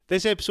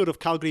This episode of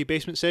Calgary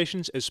Basement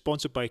Sessions is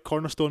sponsored by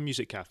Cornerstone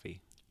Music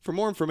Cafe. For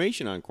more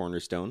information on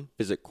Cornerstone,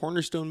 visit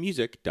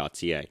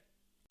cornerstonemusic.ca.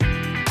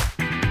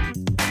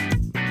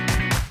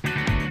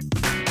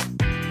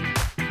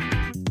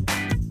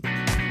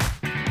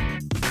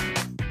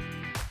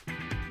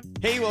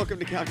 Hey, welcome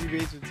to Calgary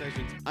Basement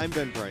Sessions. I'm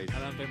Ben Price.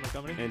 And I'm Ben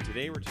Montgomery. And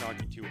today we're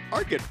talking to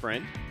our good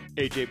friend,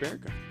 AJ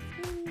Bergar.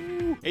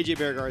 AJ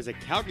Bergar is a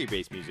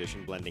Calgary-based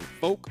musician blending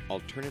folk,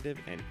 alternative,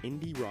 and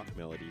indie rock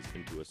melodies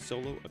into a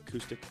solo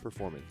acoustic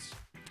performance.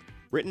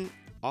 Written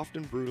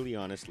often brutally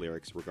honest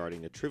lyrics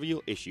regarding the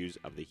trivial issues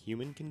of the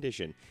human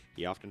condition,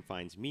 he often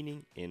finds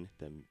meaning in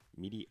the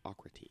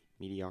mediocrity.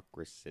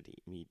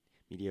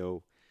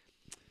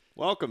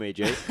 Welcome,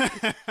 AJ.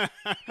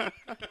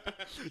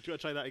 Do you want to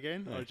try that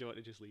again, or do you want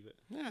to just leave it?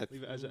 Yeah,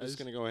 Leave it as I'm it just is.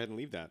 going to go ahead and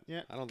leave that.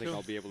 Yeah, I don't think cool.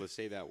 I'll be able to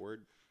say that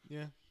word,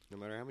 Yeah, no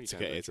matter how many It's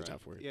times okay. I It's a try.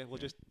 tough word. yeah. We'll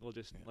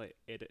just like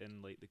edit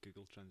in like the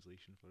Google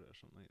translation for it or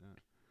something like that.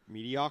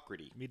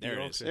 Mediocrity. There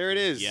it is. There it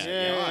is. Yeah.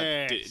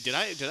 Yeah. Did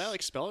I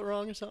like spell it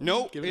wrong or something?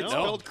 Nope, Give it's no.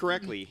 spelled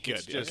correctly. Good.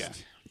 It's just, Okay.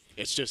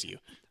 It's just you.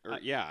 I'm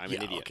an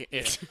idiot. Okay.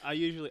 Yeah. I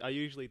usually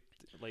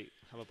like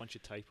have a bunch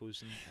of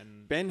typos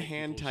and Ben like,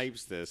 hand equals.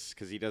 types this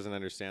because he doesn't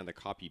understand the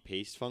copy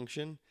paste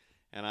function,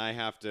 and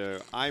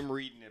I'm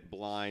reading it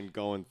blind,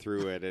 going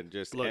through it, and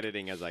just Look,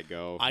 editing as I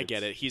go. I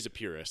get it. He's a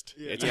purist.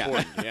 Yeah. It's Yeah.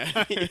 important.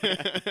 Yeah.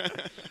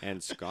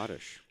 And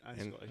Scottish. And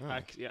And-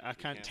 Scottish. I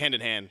can't. Hand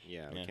in hand.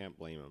 Yeah, we can't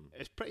blame him.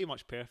 It's pretty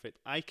much perfect.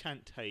 I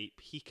can't type.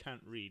 He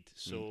can't read.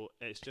 So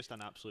it's just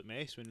an absolute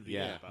mess when reading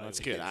Yeah, it. that's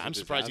But good. It's a I'm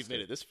surprised you've disaster.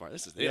 made it this far.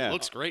 It Yeah.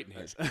 looks great in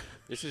here.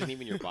 This isn't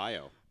even your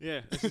bio.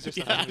 Yeah, this is just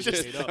a Yeah, thing we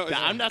just- made up.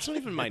 that's not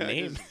even my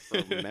name.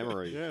 From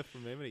memory. Yeah,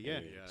 from memory. Yeah,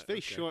 Yeah, it's very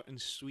okay. short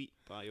and sweet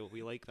bio.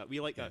 We like that. We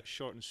like that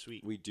short and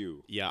sweet. We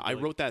do. Yeah, I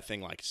Like- wrote that thing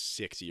like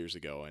 6 years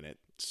ago, and it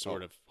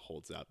sort of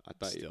holds up I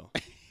thought still.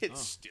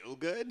 It's still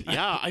good.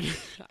 Yeah,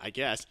 I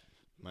guess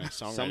my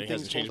Some songwriting things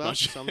hasn't changed hold up,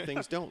 much. some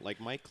things don't.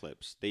 Like mic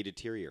clips, they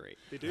deteriorate.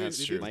 They do. That's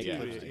they true. Do Mic Yeah.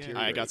 clips deteriorate,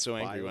 deteriorate. I got so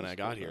angry when Bios I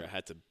got hold here, up. I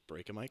had to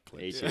break a mic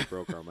clip. AJ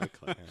broke our mic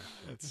clip.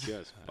 That's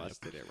Just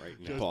busted it right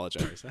I now.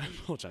 apologize. I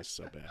apologize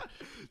so bad.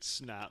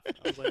 Snap.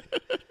 I was like,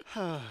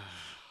 Oh,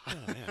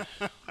 man.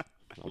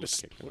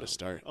 Almost kicked him What a out.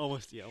 start.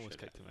 almost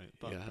kicked him out.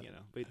 But Yeah. you know,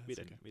 we That's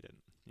didn't. okay. We didn't.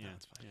 Yeah,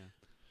 That's fine.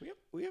 Yeah.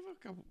 We have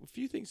a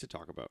few things to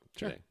talk about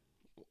Sure. today.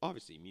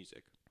 Obviously,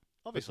 music.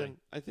 Obviously. But then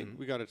I think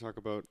we got to talk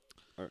about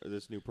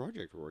this new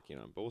project we're working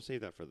on, but we'll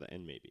save that for the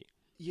end, maybe.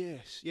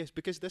 Yes,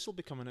 because this will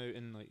be coming out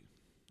in like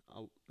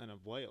in a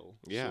while.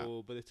 Yeah.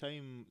 So by the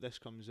time this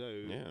comes out,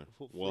 Yeah,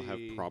 hopefully we'll have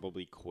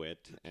probably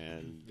quit,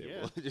 and it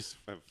Yeah. will just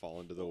have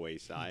fallen to the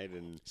wayside,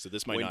 and So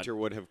this might winter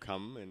would have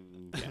come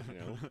and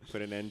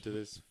put an end to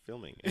this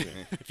filming.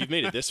 Anyway, if you've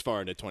made it this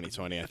far into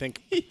 2020, I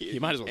think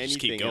you might as well just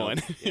keep Anything going.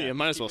 else. Yeah. You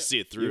might as well see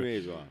it you through. may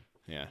as well.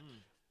 Yeah.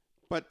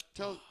 But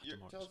tell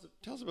Tomorrow's-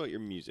 us about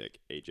your music,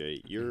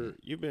 AJ.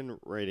 You've been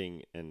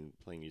writing and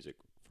playing music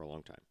for a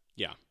long time.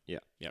 Yeah. Yeah,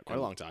 Yeah, quite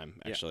a long time,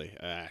 Yeah. actually.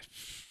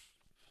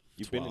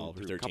 You've been 12 or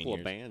through a 13 couple of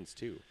years. bands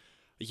too.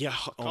 Yeah.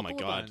 Oh, my Couple of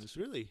God. bands,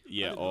 really? I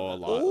Yeah. didn't Oh,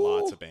 know that.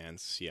 lots of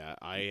bands.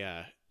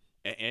 Yeah.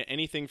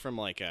 Anything from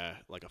like a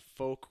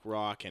folk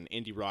rock and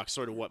indie rock,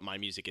 sort of what my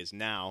music is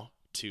now,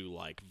 to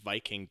like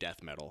Viking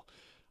death metal.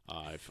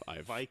 I've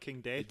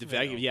Viking Death.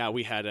 The yeah,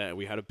 we had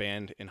a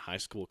band in high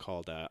school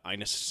called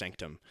Inus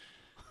Sanctum.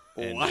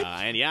 And, What?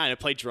 and I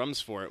played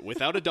drums for it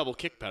without a double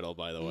kick pedal,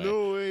 by the way.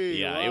 No way.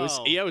 Yeah,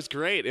 Wow. it was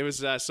great. It was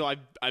so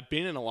I've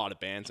been in a lot of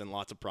bands and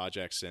lots of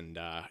projects and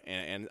a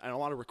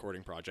lot of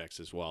recording projects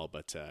as well.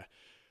 But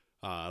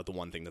the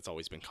one thing that's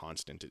always been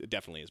constant, it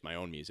definitely, is my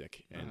own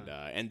music,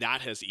 and that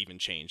has even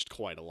changed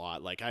quite a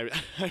lot. Like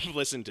I've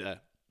listened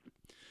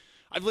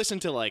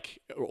to like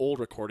old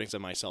recordings of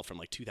myself from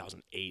like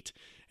 2008,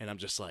 and I'm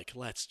just like,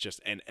 let's just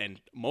and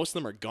most of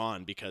them are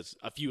gone because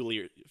a few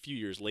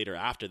years later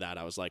after that,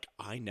 I was like,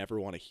 I never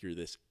want to hear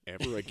this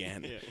ever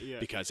again Yeah.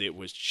 because it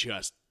was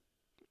just.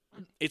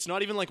 It's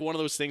not even like one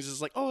of those things.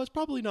 It's like, oh, it's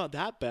probably not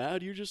that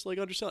bad. You're just like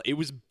underselling. It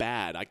was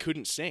bad. I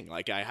couldn't sing.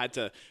 Like I had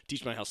to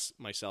teach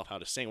myself how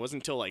to sing. It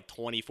wasn't until like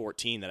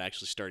 2014 that I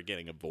actually started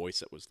getting a voice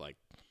that was like,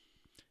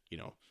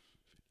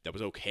 that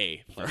was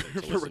okay for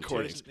listen to.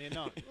 recordings.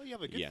 Well, you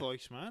have a good Yeah.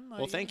 voice, man.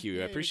 Well, thank you.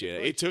 Yeah, I appreciate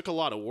good it. It voice. took a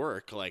lot of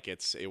work. Like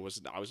I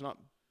was not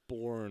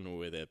born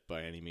with it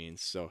by any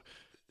means. So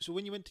So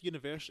when you went to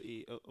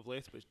University of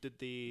Lethbridge, did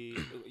they?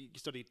 You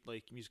studied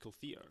like musical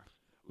theatre.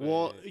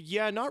 well,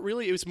 yeah, not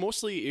really. It was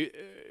mostly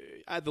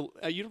at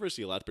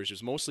University of Lethbridge. It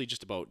was mostly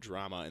just about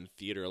drama and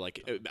theater.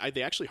 Like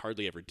they actually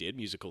hardly ever did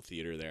musical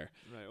theater there.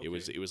 Right, It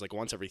was like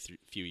once every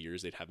few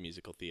years they'd have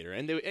musical theater,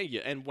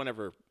 and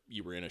whenever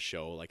you were in a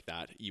show like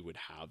that, you would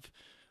have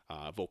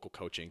vocal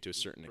coaching to a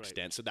certain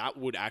extent. So that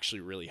would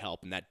actually really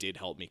help, and that did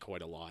help me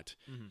quite a lot.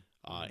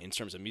 In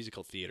terms of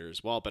musical theater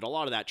as well, but a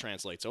lot of that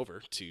translates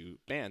over to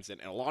bands,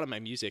 and a lot of my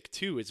music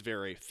too is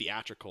very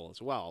theatrical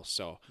as well.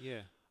 So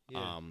yeah.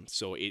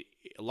 so it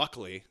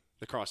luckily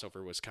the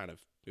crossover was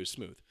it was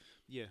smooth.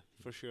 Yeah,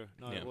 for sure.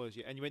 No, Yeah. it was.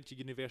 Yeah, and you went to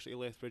University of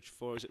Lethbridge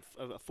for is it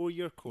a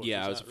 4-year course?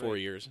 Yeah, is it was that 4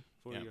 right? years.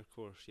 4-year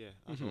course. Yeah,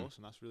 that's Mhm.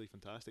 awesome. That's really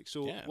fantastic.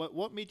 So, Yeah.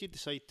 what made you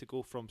decide to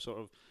go from sort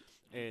of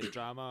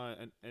drama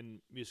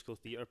and musical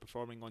theatre,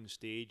 performing on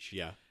stage,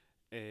 Yeah.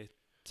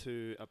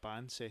 to a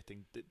band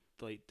setting?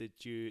 Did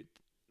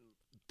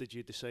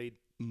you decide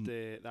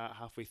that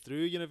halfway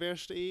through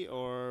university,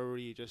 or were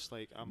you just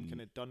like, I'm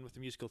kind of done with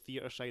the musical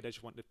theatre side, I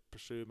just want to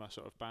pursue my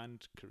sort of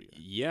band career?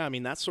 Yeah, I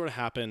mean, that sort of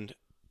happened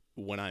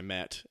when I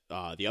met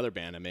the other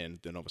band I'm in,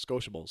 the Nova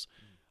Scotiables.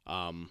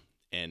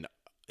 And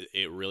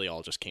it really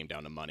all just came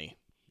down to money.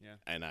 Yeah.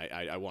 And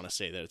I want to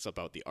say that it's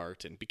about the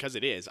art. And because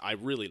it is, I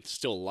really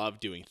still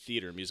love doing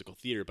theater, musical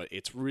theater, but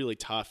it's really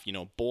tough. You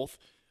know, both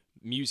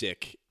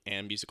music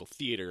and musical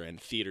theater and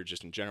theater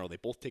just in general, they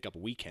both take up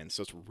weekends.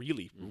 So it's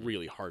really,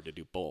 really hard to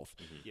do both.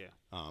 Yeah.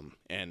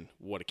 And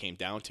what it came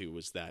down to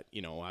was that,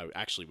 you know, I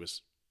actually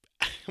was,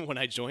 when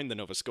I joined the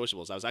Nova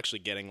Scotiables, I was actually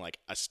getting like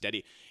a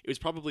steady, it was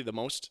probably the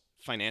most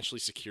financially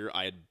secure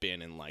I had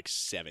been in like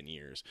 7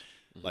 years,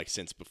 like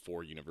since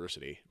before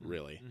university,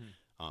 really.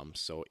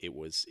 So it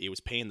was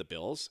paying the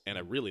bills, and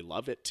I really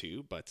love it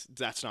too, but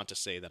that's not to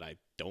say that I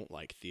don't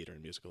like theater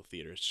and musical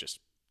theater.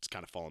 It's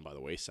kind of fallen by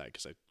the wayside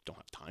because I don't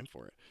have time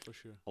for it. For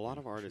sure. A lot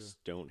of artists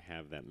don't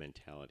have that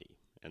mentality,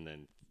 and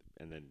then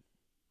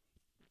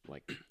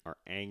like are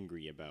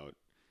angry about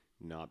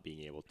not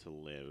being able to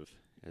live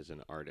as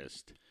an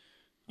artist.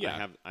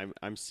 Yeah.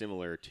 I'm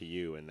similar to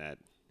you in that,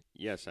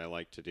 yes, I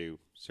like to do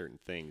certain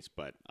things,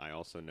 but I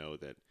also know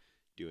that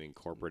doing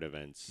corporate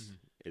events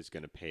is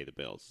going to pay the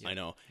bills. I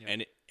know.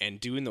 And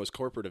doing those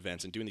corporate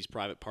events and doing these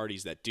private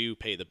parties that do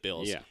pay the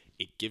bills,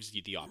 it gives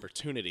you the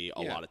opportunity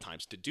a lot of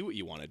times to do what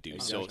you want to do.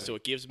 Exactly. So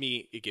it gives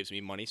me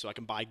money so I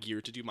can buy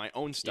gear to do my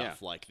own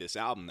stuff, like this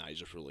album that I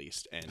just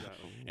released and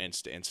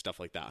stuff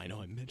like that. I know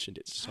I mentioned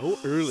it so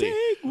early.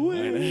 We'll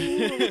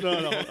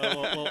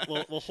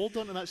hold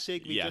on to that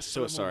segue. Yeah, just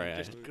so for a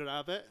moment. sorry. Just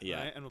grab it,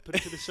 Yeah. right, and we'll put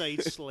it to the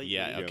side slightly.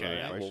 Yeah,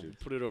 okay. right. We'll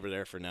put it over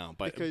there for now.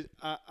 But Because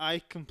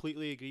I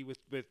completely agree with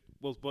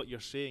what you're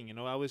saying. You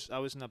know, I was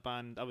in a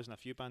band. I was in a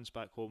few bands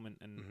back home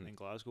in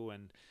Glasgow,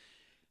 and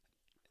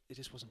it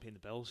just wasn't paying the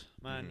bills,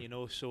 man. You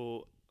know,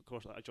 so of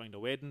course like, I joined a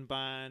wedding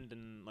band,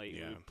 and like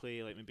we'd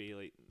play like maybe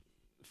like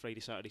Friday,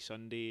 Saturday,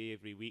 Sunday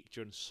every week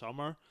during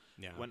summer.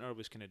 Winter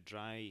was kind of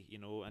dry, you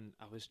know, and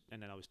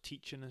then I was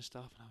teaching and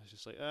stuff, and I was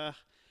just like, I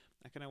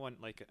kind of want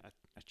like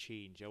a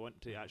change. I want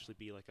to actually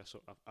be like a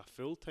sort of a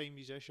full-time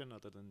musician,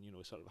 other than, you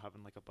know, sort of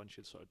having like a bunch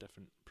of sort of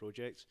different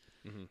projects.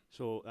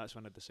 So that's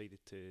when I decided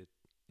to,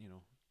 you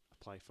know,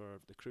 apply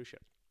for the cruise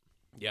ship.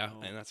 yeah,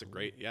 and that's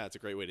it's a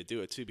great way to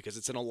do it too, because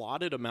it's an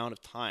allotted amount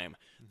of time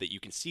that you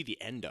can see the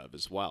end of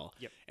as well.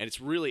 Yep. And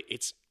it's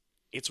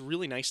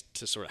really nice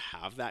to sort of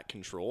have that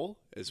control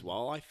as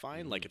well, I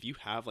find. Like if you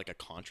have like a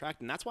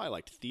contract, and that's why I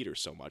liked theater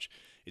so much,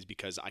 is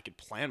because I could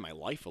plan my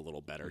life a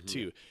little better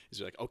too.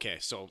 Is like, okay,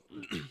 so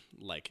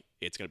like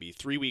it's going to be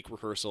 3-week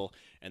rehearsal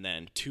and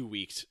then 2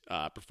 weeks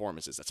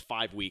performances. That's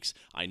 5 weeks.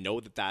 I know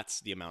that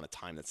that's the amount of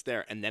time that's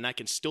there. And then I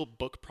can still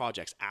book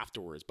projects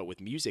afterwards. But with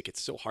music,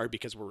 it's so hard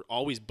because we're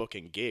always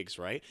booking gigs,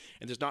 right?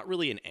 And there's not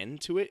really an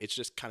end to it. It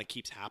just kind of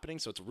keeps happening.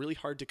 So it's really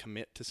hard to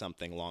commit to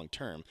something long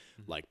term,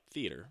 like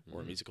theater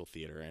or musical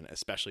theater. And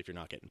especially if you're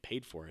not getting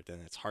paid for it, then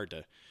it's hard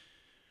to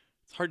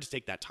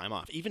take that time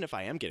off, even if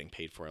I am getting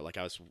paid for it. Like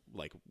I was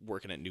like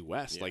working at New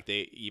West, like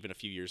they, even a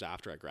few years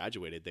after I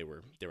graduated, they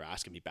were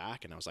asking me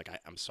back, and I was like,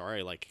 I'm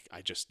sorry, like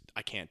I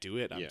can't do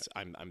it.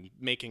 I'm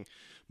making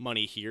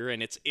money here,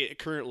 and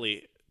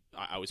currently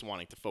I was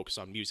wanting to focus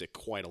on music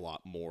quite a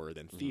lot more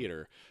than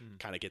theater,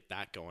 kind of get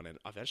that going. And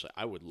eventually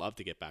I would love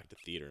to get back to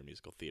theater and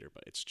musical theater,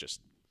 but it's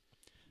just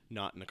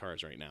not in the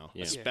cards right now,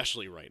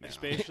 especially right now.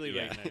 Especially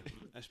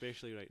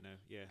right now.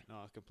 Yeah, no,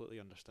 I completely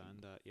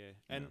understand that. Yeah,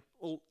 and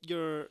well,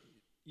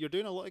 you're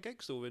doing a lot of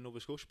gigs though in Nova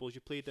Scotiables.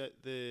 You played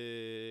at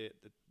the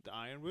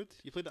Ironwood.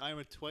 You played the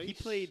Ironwood twice. He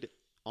played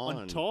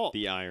on top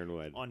the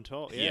Ironwood. On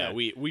top, yeah.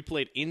 We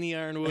played in the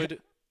Ironwood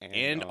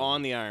and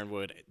on the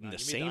Ironwood in the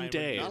same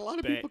day. Not a lot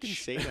of people can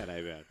say that,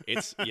 I bet.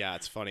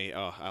 It's funny.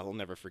 Oh, I'll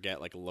never forget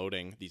like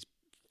loading these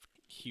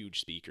huge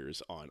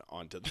speakers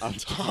onto the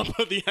top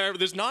of the Ironwood.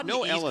 There's not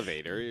no an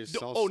elevator.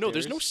 No,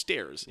 there's no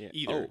stairs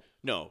either. Oh.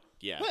 No,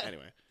 yeah. What?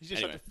 Anyway, You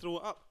just have to throw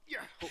it up. Yeah,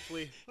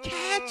 hopefully.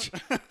 Catch!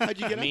 How'd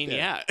you get I mean,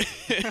 up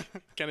there? yeah,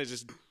 kind of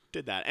just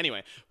did that.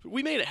 Anyway,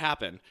 we made it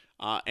happen,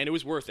 and it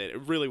was worth it.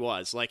 It really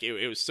was. Like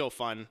it was so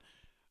fun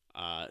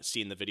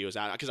seeing the videos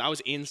out, because I was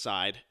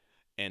inside,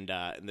 and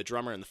the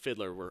drummer and the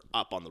fiddler were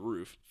up on the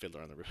roof.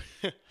 Fiddler on the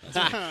roof.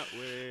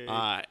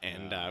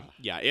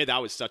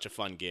 That was such a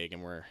fun gig,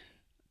 and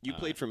You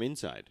played from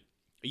inside.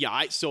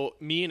 Yeah, so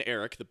me and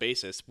Eric, the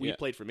bassist, we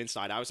played from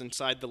inside. I was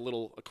inside the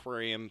little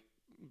aquarium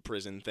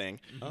prison thing,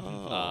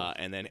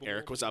 and then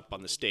Eric was up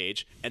on the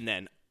stage, and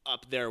then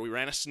up there we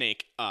ran a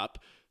snake up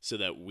so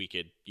that we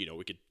could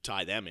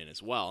tie them in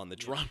as well. And the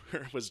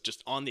drummer was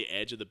just on the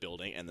edge of the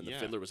building, and then the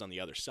fiddler was on the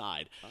other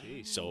side.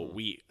 So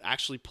we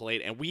actually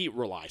played, and we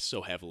rely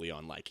so heavily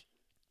on like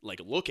like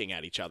looking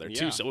at each other Yeah.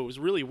 too. So it was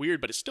really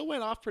weird, but it still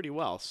went off pretty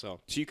well. So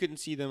you couldn't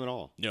see them at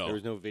all. No. There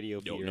was no video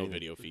feed. or no anything?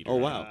 video feed. Oh or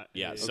wow. anything.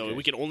 Yeah. Okay. So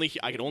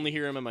I could only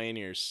hear him in my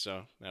in-ears.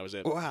 So that was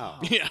it. Wow.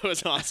 Yeah, it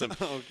was awesome.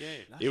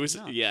 Okay. That's It was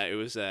nuts.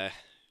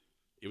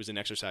 it was an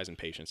exercise in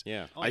patience.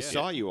 Yeah. Oh, I yeah.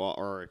 saw you all,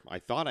 or I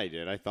thought I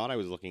did. I thought I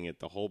was looking at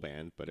the whole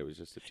band, but it was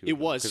just the two. It of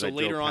them, was. 'cause So I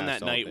drove later on past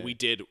that all night, day. we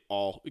did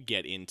all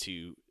get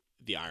into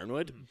the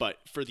Ironwood, but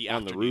for the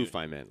on the afternoon, roof.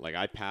 I meant like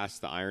I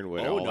passed the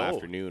Ironwood Oh, all no.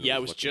 afternoon. Yeah, and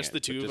it was looking just at the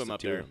it, two but of just them the up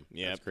two there. them.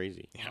 Yeah. That's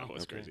crazy. Yeah, it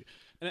was Okay. crazy.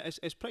 And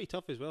it's pretty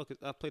tough as well,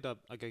 because I played a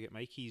gig at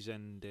Mikey's,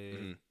 and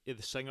yeah,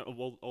 the singer,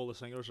 all the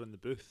singers are in the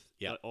booth,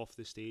 Yeah. off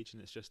the stage,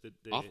 and it's just the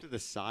Off to the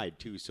side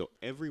too, so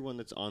everyone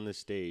that's on the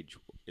stage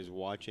is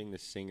watching the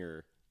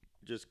singer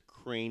just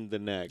crane the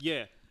neck.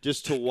 yeah.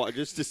 Just to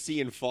just to see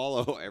and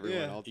follow everyone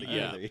Yeah. all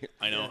Yeah, together.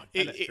 I know.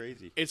 That's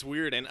crazy. It's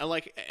weird, and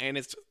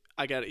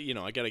I got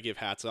to give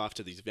hats off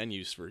to these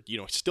venues for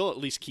still at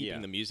least keeping Yeah.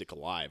 the music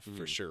alive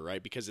for sure,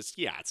 right? Because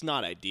it's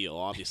not ideal,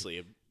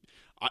 obviously.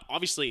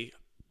 Obviously,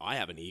 I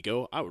have an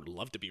ego. I would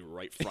love to be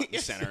right front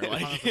and center,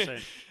 like,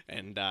 100%.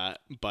 and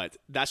but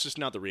that's just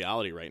not the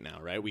reality right now,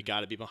 right? We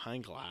got to be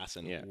behind glass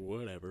and Yeah.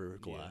 whatever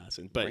glass,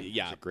 and but Right,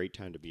 yeah, it's a great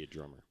time to be a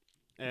drummer.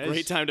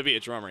 great time to be a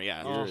drummer.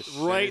 Yeah, Oh,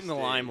 You're right in the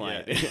state,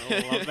 limelight.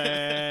 yeah. Love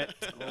it.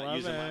 Not Love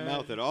using my it.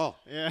 mouth at all.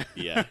 Yeah.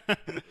 Yeah.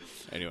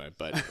 Anyway,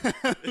 but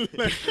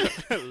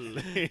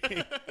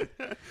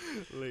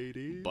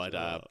Ladies.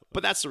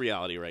 but that's the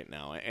reality right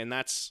now, and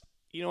that's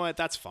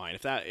that's fine.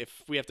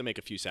 If we have to make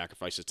a few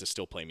sacrifices to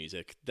still play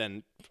music,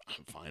 then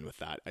I'm fine with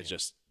that. I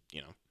just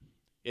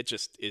it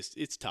just is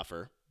it's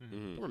tougher.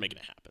 But we're making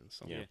it happen.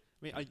 So yeah. I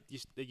mean, are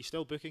you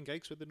still booking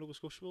gigs with the Nova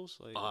Scotia Wolves?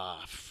 Like,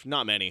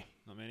 not many.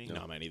 not many.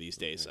 Not many these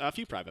days. A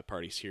few private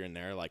parties here and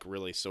there, like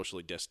really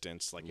socially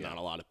distanced, like not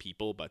a lot of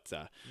people, but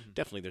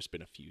definitely there's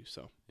been a few.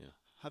 So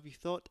Have you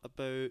thought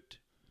about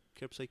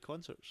curbside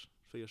concerts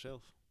for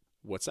yourself?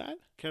 what's that?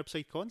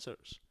 Curbside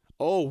concerts.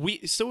 Oh,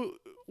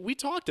 we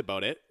talked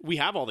about it. We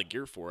have all the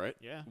gear for it.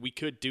 Yeah. We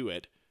could do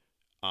it.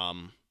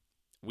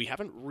 We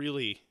haven't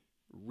really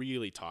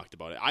talked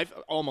about it. I've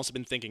almost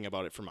been thinking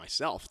about it for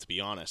myself, to be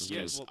honest, Yeah,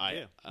 because well,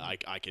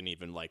 I can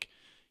even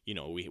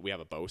we have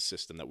a Bose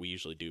system that we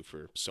usually do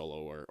for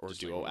solo or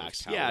Just like duo one of those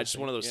acts. tower Yeah, just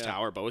one of those things.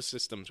 tower Bose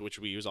systems which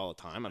we use all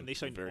the time. And they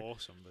sound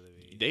awesome, by the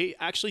way. They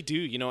actually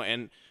do,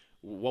 and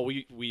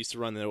we used to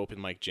run the open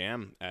mic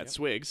jam at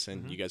Swigs,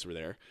 and you guys were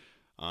there.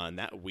 And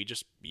that we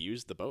just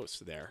used the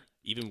Bose there,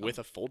 even with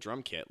a full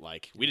drum kit.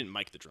 Like we didn't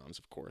mic the drums,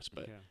 of course,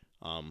 but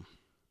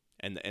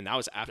and that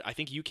was after. I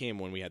think you came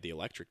when we had the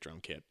electric drum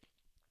kit,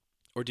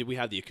 or did we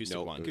have the acoustic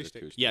No, one? it was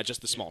acoustic. Yeah,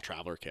 just the small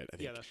traveler kit. I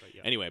think. Yeah, that's right.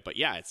 Yeah. Anyway, but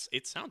yeah,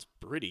 it sounds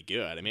pretty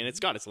good. I mean,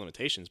 it's got its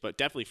limitations, but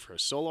definitely for a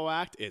solo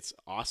act, it's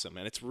awesome,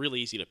 and it's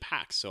really easy to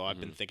pack. So I've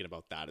been thinking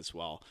about that as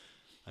well.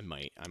 I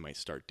might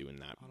start doing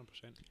that.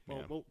 100%. Well,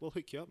 Yeah. we'll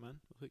hook you up, man.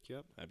 We'll hook you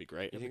up. That'd be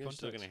great. You think that's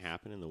still going contacts. to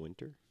happen in the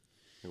winter?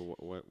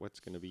 Like, what's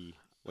going to be?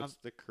 What's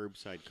the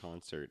curbside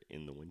concert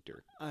in the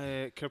winter?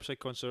 Curbside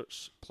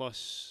concerts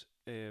plus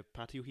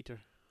patio heater.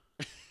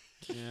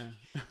 Yeah.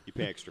 You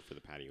pay extra for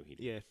the patio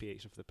heating. Yeah, pay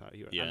extra for the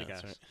patio heater. Yeah, and the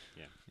that's gas. right.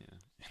 Yeah.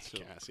 Yeah. So,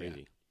 Gas, yeah.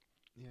 Crazy.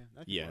 yeah,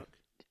 that can Yeah. work.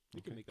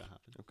 We can make that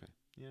happen. Okay.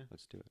 Yeah.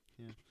 Let's do it.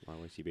 Yeah.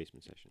 YYC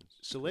basement sessions.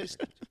 So let's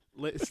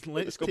Let's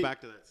let's go take,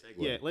 back to that segue.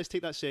 Yeah, let's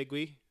take that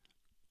segue.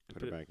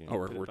 Put it back in. Oh,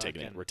 Put it we're back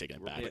taking in. it. We're taking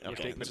it back. Yeah, Okay, you're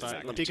taking let's it back.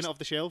 let We're me taking just- it off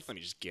the shelf. Let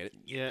me just get it.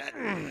 Yeah.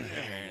 There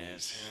it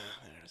is.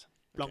 There it is.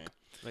 Blunk. Okay.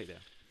 Right there.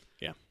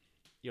 Yeah.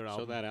 Your So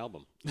album. that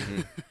album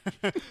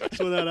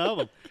So that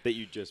album. that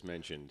you just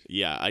mentioned.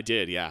 Yeah, I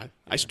did. Yeah,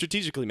 I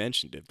strategically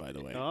mentioned it, by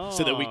the way,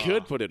 so that we Oh.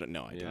 could put it.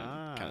 No, I didn't.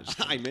 Ah. Kinda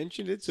just- I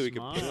mentioned it so we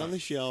could put it on the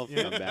shelf and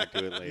come back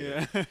to it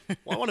later. Yeah.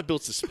 well, I want to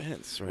build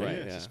suspense, right? Right.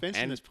 Yeah. Suspense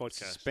in And this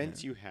podcast.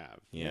 Suspense you have.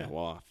 Yeah.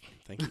 Well,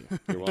 thank you.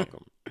 You're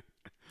welcome.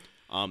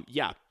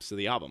 Yeah. So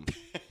the album.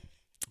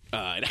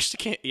 It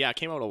actually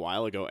came out a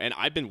while ago, and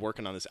I've been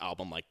working on this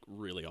album like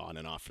really on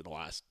and off for the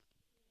last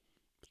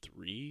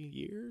 3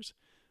 years,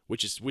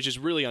 which is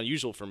really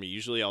unusual for me.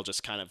 Usually, I'll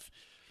just kind of,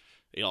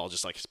 I'll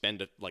just like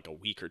spend like a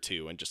week or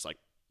two and just like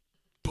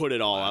put it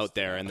all out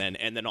there, and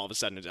then all of a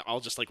sudden I'll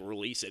just like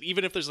release it,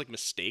 even if there's like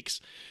mistakes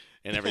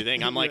and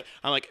everything. I'm like,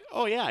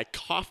 oh yeah, I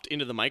coughed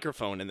into the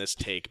microphone in this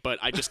take, but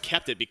I just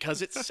kept it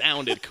because it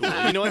sounded cool.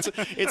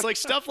 It's like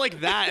stuff like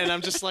that, and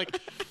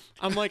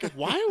I'm like,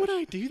 why would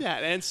I do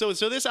that? And so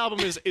this album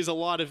is a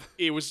lot of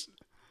it was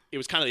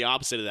kind of the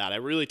opposite of that. I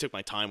really took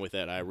my time with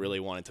it. I really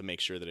wanted to make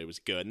sure that it was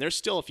good. And there's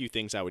still a few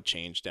things I would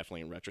change,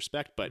 definitely in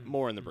retrospect, but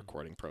more in the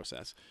recording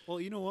process. Well,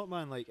 you know what,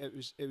 man? Like it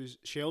was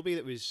Shelby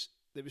that was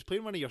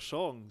playing one of your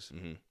songs,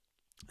 Mm-hmm.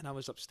 and I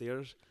was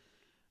upstairs,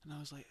 and I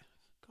was like,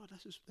 God,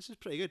 this is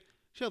pretty good.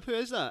 Shelby, who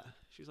is that?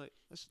 She was like,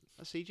 that's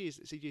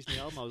CJ's new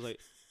album. I was like,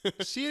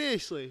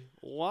 seriously?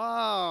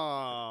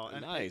 Wow!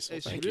 And Nice. Well,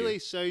 it thank really you.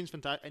 sounds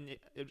fantastic, and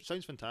it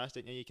sounds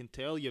fantastic, and you can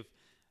tell you've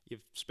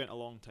spent a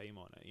long time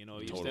on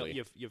it.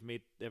 Totally. You've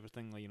made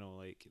everything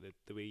like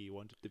the way you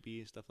want it to be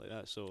and stuff like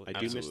that. So I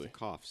do miss Absolutely. the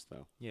coughs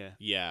though.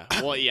 yeah.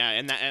 Well, yeah,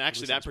 and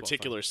actually Listen that on Spotify.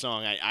 particular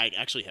song I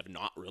actually have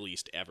not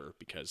released ever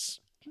because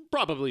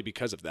probably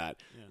because of that,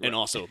 and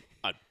also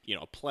a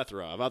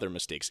plethora of other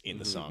mistakes in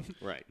the song,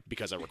 Right.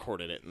 Because I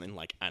recorded it in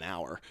like an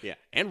hour, Yeah.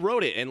 and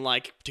wrote it in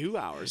like 2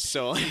 hours.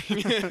 So,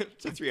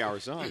 It's a 3-hour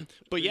song.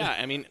 but yeah,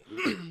 I mean,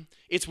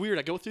 it's weird.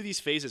 I go through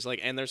these phases, like,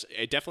 and there's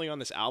definitely on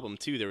this album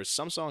too. There was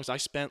some songs I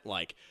spent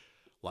like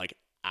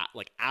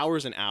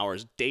hours and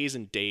hours, days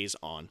and days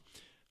on.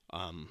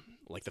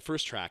 Like the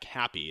first track,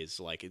 Happy, is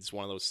like, it's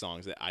one of those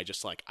songs that I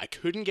just like, I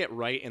couldn't get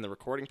right in the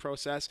recording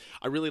process.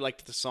 I really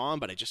liked the song,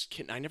 but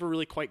I never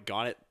really quite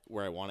got it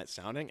where I want it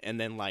sounding. And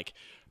then like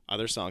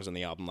other songs on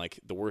the album, like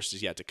The Worst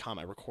Is Yet to Come,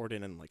 I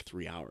recorded in like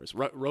 3 hours,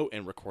 wrote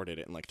and recorded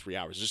it in like 3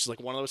 hours. Just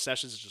like one of those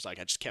sessions. It's just like,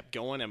 I just kept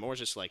going, and more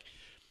just like,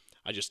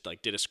 I just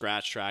like did a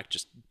scratch track,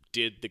 just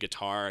did the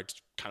guitar,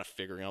 just kind of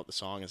figuring out the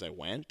song as I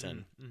went.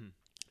 And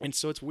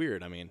so it's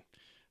weird. I mean,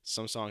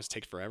 some songs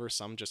take forever.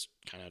 Some just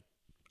kind of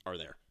are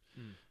there.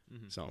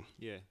 So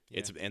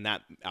and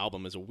that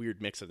album is a weird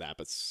mix of that,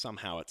 but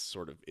somehow it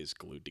sort of is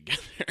glued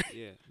together.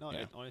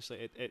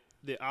 Honestly,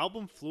 the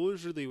album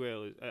flows really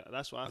well.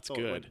 That's what I thought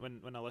good.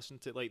 when I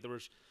listened to it. Like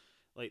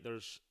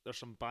there's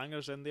some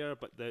bangers in there,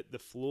 but the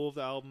flow of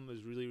the album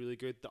is really, really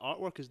good. The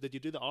artwork is. Did you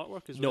do the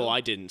artwork as well? No,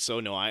 I didn't. So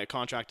no, I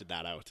contracted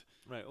that out.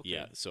 Right. Okay.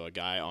 Yeah. So a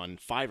guy on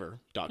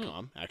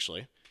Fiverr.com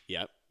actually.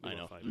 Yep. I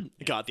know.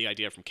 Got the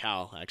idea from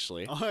Cal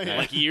actually,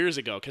 like years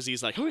ago, because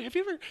he's like, "Oh, have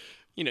you ever?"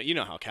 You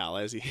know how Cal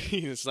is.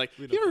 He's like,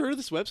 "You ever heard of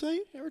this website?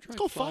 It's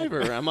called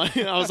Fiverr."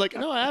 I was like,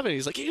 "No, I haven't."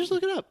 He's like, "You just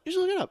look it up. It's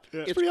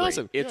pretty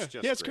awesome. It's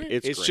just it's great.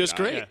 great. It's just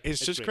great. Yeah,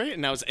 It's just great."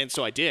 And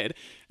so I did.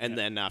 And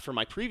then for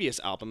my previous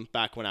album,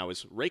 back when I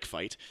was Rake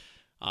Fight,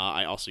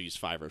 I also used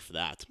Fiverr for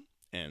that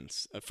and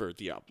for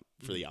the album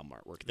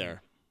artwork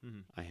there.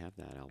 I have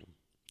that album.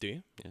 Do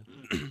you? Yeah.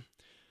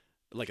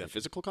 Like a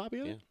physical copy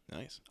of it? Yeah.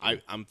 Nice.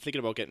 I'm thinking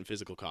about getting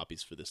physical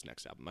copies for this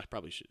next album. I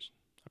probably just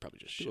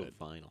Do should. a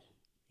vinyl.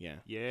 Yeah.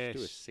 Yes.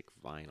 Do a sick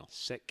vinyl.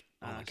 Sick.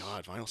 Oh my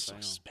god, vinyl's so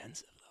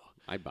expensive though.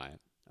 I'd buy it.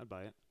 I'd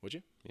buy it. Would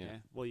you? Yeah.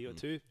 Well, you got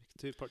two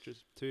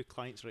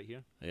clients right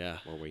here. Yeah.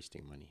 We're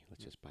wasting money.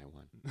 Let's just buy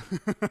one.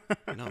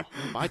 No.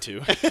 Buy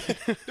two.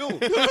 No.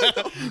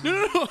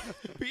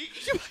 You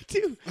should buy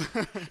two.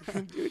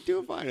 do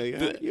a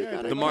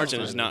vinyl. The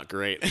margin is not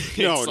great.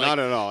 No, It's like- not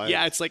at all.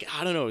 Yeah, it's like,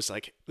 I don't know. It's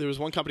like there was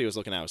one company I was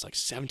looking at. It was like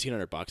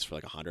 $1,700 for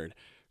like 100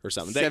 or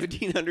something.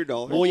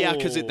 $1,700. Well, yeah,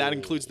 because that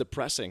includes the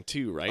pressing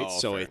too, right? Oh,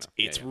 So fair it's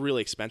enough. Yeah.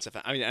 really expensive.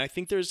 I mean, I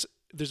think there's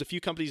a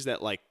few companies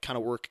that like kind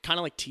of work kind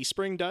of like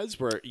Teespring does,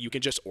 where you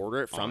can just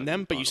order it from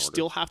them, but you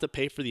still have to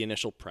pay for the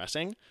initial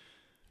pressing,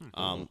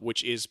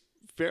 which is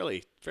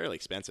fairly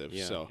expensive.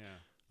 Yeah. So,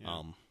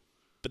 Yeah.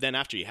 but then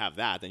after you have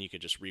that, then you can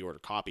just reorder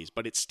copies.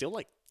 But it's still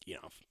like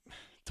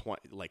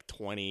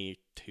 $22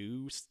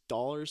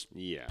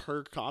 Yeah.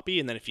 per copy,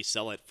 and then if you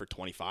sell it for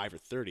 25 or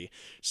 30,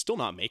 still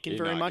not making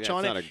You're very not- much yeah,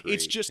 on it's it. not a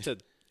It's great- just to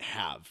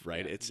have,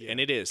 right? Yeah. And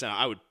it is. And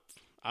I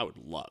would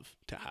love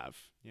to have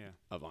Yeah.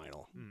 a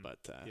vinyl, but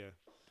Yeah.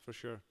 For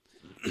sure.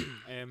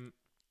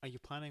 Are you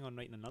planning on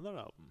writing another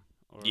album?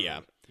 Or,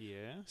 Yeah.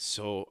 Yeah.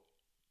 So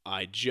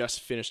I just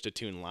finished a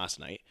tune last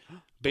night.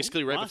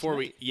 Basically, right last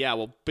before night?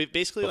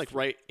 basically like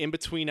right in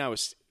between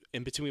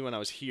when I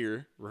was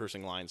here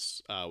rehearsing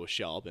lines with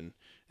Shelb and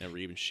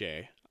Reeb and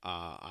Shay,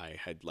 I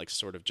had like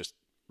sort of just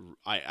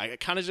I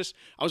kind of just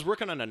I was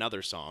working on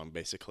another song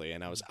basically,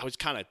 and I was like,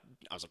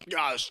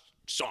 yeah, this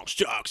song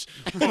sucks.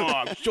 Oh,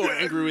 I'm so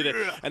angry with it.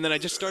 And then I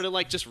just started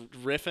like just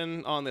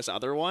riffing on this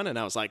other one, and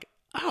I was like,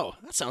 oh,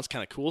 that sounds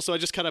kind of cool. So I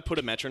just kind of put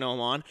a metronome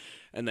on,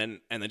 and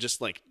then just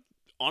like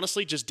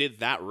honestly just did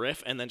that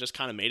riff, and then just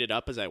kind of made it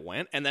up as I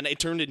went, and then it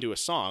turned into a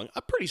song,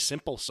 a pretty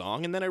simple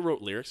song, and then I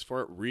wrote lyrics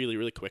for it really,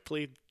 really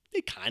quickly.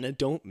 They kind of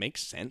don't make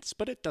sense,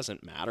 but it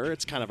doesn't matter.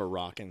 It's kind of a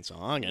rockin'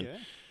 song,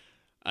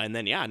 and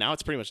then now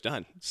it's pretty much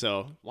done.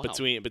 So Wow.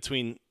 between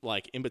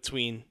in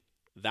between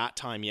that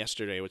time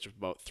yesterday, which was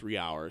about 3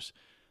 hours,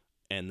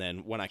 and then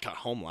when I got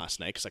home last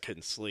night because I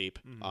couldn't sleep,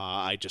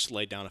 I just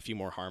laid down a few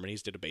more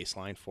harmonies, did a bass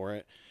line for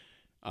it,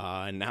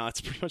 and now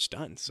it's pretty much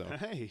done. So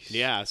Nice.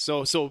 yeah,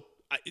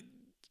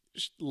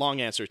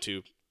 long answer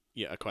to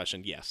a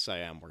question. Yes, I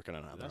am working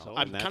on another. That's album. all.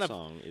 I'm And that kind of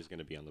song is going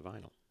to be on the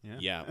vinyl.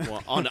 yeah.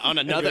 Well, on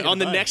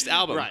the next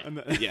album,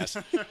 Right. Yes,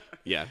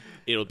 yeah.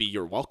 It'll be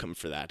 "You're welcome"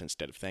 for that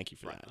instead of "Thank you"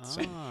 for that.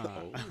 So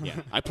Ah.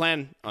 yeah, I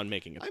plan on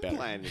making it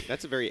better.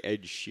 That's a very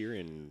Ed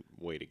Sheeran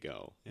way to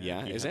go.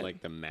 Yeah, You is have, it?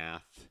 like the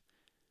math,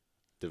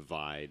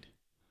 divide,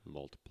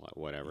 multiply,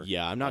 whatever.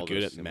 Yeah, I'm All not good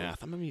those at symbols.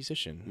 math. I'm a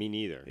musician. Me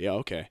neither. Yeah.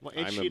 Okay. What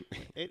I'm the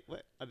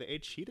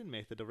Ed Sheeran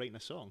method of writing a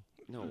song?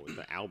 No,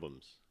 the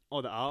albums.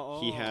 Oh, the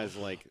He has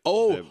like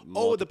the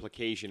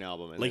multiplication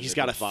album. And Like then he's the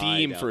got a divide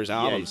theme for his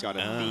album. Yeah, he's got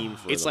a theme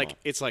for It's them like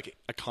it's like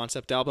a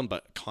concept album,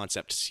 but a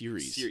concept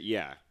series.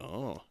 yeah.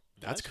 Oh, that's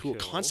That's cool.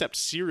 cool. Concept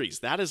series.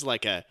 That is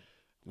like a.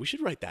 We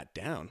should write that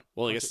down.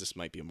 Well, I guess this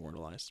might be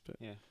immortalized, but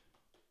Yeah.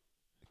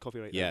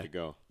 Copyright. Yeah. To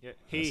go. That.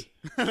 Yeah. Hey,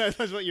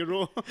 that's what you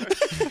roll.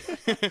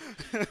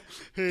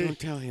 Don't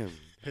tell him.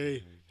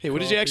 Hey. Hey, what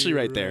did you actually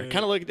write there?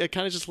 Copyright. It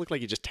kind of just looked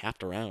like you just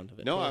tapped around.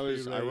 No, I wrote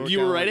You down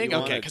were what writing? you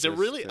Okay, wanted because it us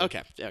really. to-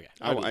 Okay.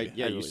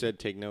 Yeah, you said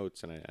take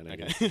notes, and I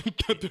Okay.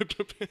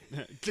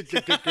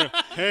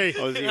 Hey.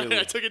 I was even-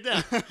 I took it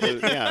down.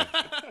 yeah,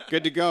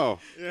 good to go.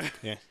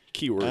 Yeah.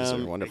 Keywords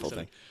are a wonderful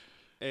excellent.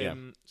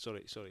 thing.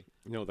 Sorry.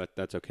 No,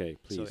 that's okay.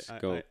 Please Sorry,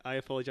 go. I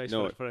apologize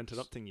No, for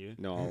interrupting you.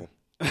 No,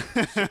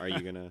 are you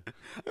gonna?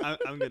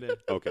 I'm gonna.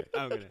 Okay.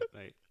 I'm gonna.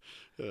 Right.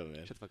 Oh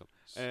man. Shut the fuck up.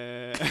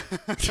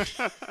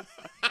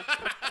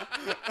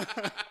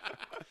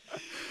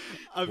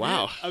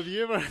 Wow. Have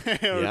you ever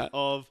heard Yeah.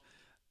 of?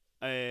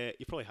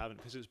 You probably haven't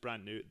because it's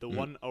brand new. The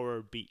 1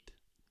 hour beat.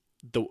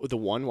 The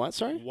one what?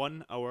 Sorry.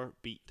 1 hour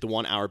beat. The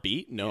 1 hour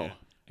beat? No. Yeah.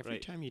 Every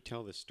Right. time you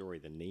tell this story,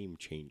 the name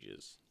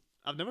changes.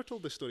 I've never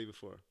told this story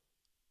before.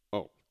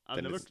 Oh, I've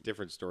then never. it's a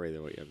different story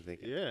than what I'm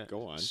thinking. Yeah.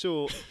 Go on.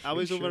 So I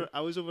was Sure.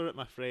 over at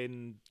my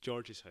friend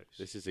George's house.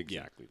 This is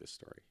exactly the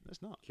story.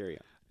 It's not. Carry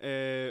on.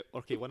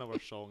 Okay, 1 hour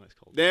song it's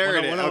called. There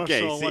One it is. hour Okay,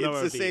 song, see, 1 it's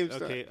hour the beat. same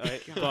story. Okay,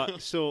 right.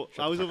 But so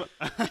I was over.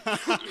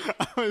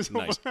 I was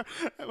Nice. over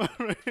at my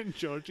friend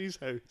George's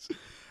house,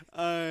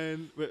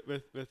 and with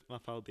my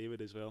pal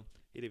David as well.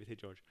 Hey David, hey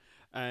George,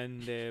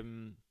 and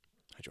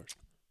Hi George.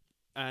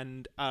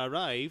 and I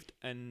arrived,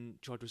 and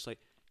George was like,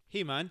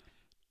 "Hey man,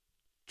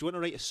 do you want to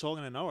write a song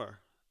in an hour?"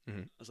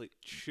 Mhm. I was like,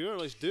 "Sure,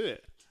 let's do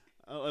it."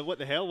 Like, what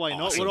the hell? Why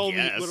not? Awesome,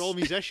 We're all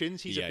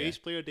musicians. He's Yeah, a bass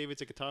player.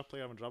 David's a guitar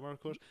player. I'm a drummer,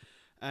 of course.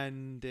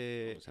 And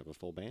Let's have a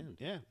full band.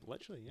 yeah,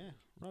 literally, yeah,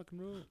 rock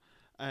and roll.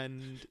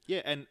 And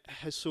yeah, and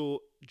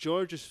so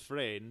George's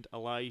friend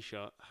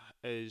Elijah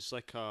is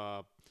like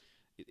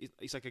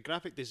he's like a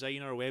graphic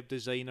designer, web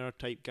designer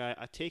type guy,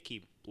 a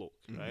techie bloke,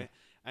 right?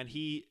 And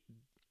he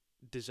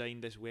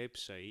designed this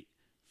website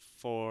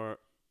for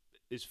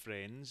his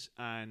friends,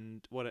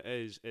 and what it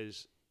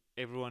is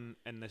everyone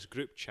in this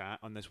group chat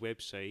on this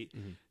website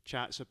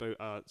chats about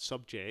a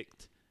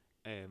subject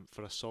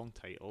for a song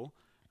title,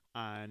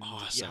 and you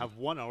Awesome. have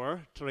 1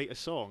 hour to write a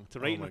song, to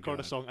write and my record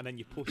a God. song, and then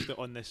you post it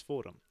on this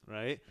forum,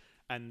 right?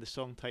 And the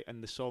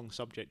song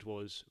subject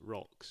was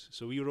rocks.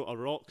 So we wrote a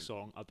rock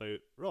song about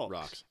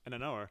rocks. In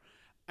an hour.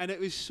 And it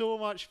was so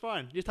much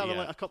fun. Just having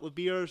Yeah. like a couple of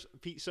beers,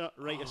 pizza,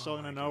 write a song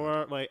in my an God.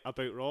 hour, like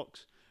about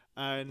rocks.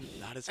 And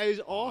That is it was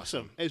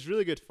awesome. It was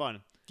really good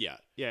fun. Yeah.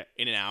 Yeah.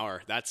 In an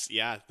hour. That's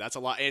a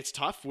lot. It's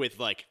tough with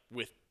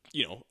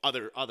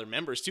other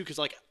members too, because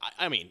like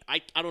I mean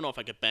I don't know if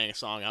I could bang a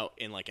song out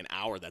in like an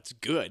hour that's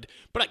good,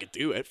 but I could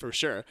do it for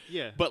sure.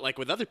 Yeah. But like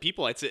with other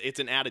people, it's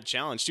an added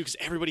challenge too, because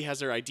everybody has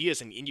their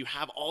ideas, and you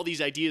have all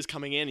these ideas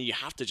coming in, and you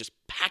have to just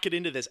pack it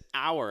into this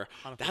hour.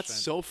 100%. That's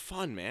so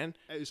fun, man.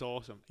 It was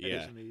awesome. It Yeah.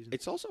 was amazing.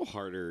 It's also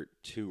harder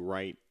to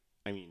write.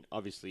 I mean,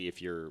 obviously,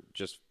 if you're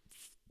just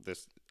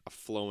a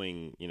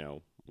flowing,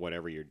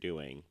 whatever you're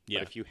doing. Yeah.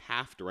 But if you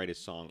have to write a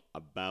song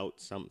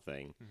about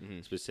something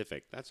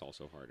specific, that's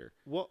also harder.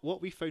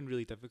 What we found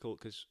really difficult,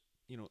 because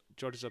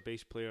George is a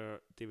bass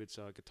player, David's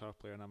a guitar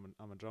player, and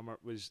I'm a drummer,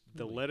 was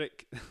the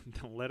lyric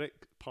the lyric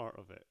part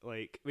of it.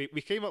 Like we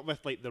came up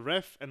with like the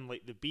riff and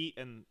like the beat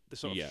and the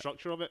sort of Yeah.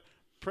 structure of it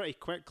pretty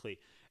quickly.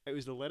 It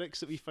was the lyrics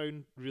that we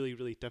found really,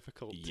 really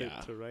difficult Yeah.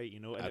 to write,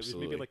 and Absolutely. it was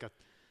maybe like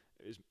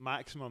it was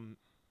maximum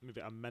maybe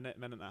a minute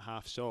and a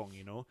half song,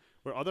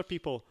 where other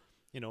people,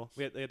 we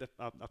had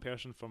a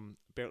person from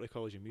Berklee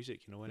College of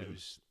Music, and it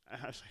was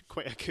actually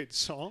quite a good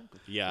song,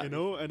 Yeah.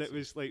 and it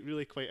was like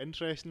really quite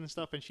interesting and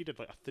stuff, and she did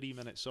like a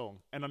 3-minute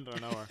song in under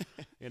an hour,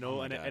 Oh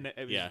my and God.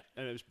 it was Yeah.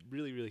 and it was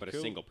really, really But cool.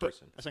 a single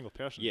person. A single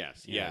person.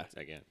 Yes. Yeah.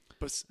 Again.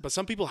 But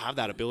some people have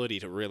that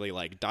ability to really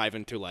like dive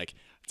into like,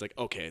 it's like,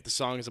 okay, the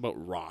song is about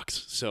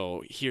rocks,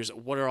 so here's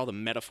what are all the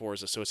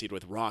metaphors associated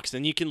with rocks.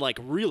 Then you can like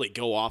really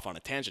go off on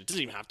a tangent. It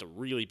doesn't even have to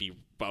really be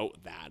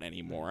about that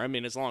anymore. I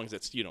mean, as long as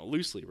it's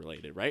loosely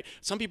related, right?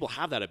 Some people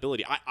have that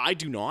ability. I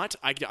do not.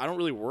 I don't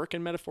really work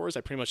in metaphors.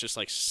 I pretty much just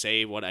like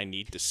say what I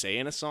need to say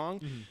in a song.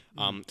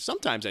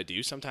 Sometimes I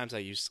do. Sometimes I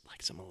use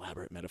like some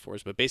elaborate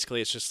metaphors, but basically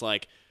it's just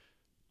like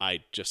I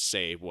just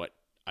say what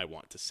I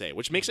want to say,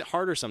 which makes it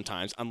harder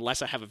sometimes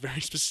unless I have a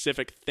very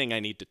specific thing I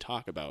need to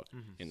talk about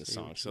in the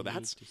song. So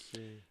that's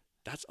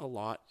a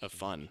lot of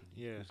fun.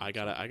 Yeah. I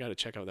gotta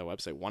check out that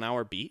website. 1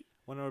 hour beat.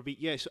 1 hour beat.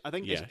 Yeah, so I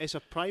think Yeah. it's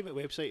a private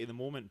website at the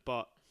moment,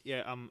 but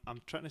yeah, I'm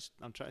trying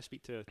to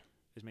speak to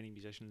as many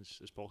musicians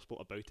as possible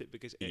about it,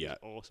 because it's Yeah.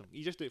 awesome.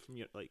 You just do it from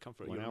your like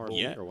comfort of 1 your hour own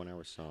beat home. or 1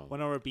 hour song. 1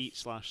 hour beat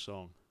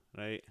 /song,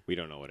 right? We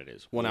don't know what it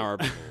is. 1 hour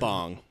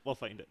bong. We'll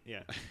find it.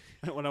 Yeah.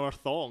 1 hour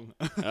thong.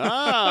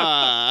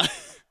 Ah.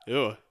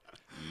 Ew.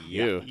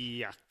 Ew.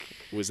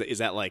 Yuck. Is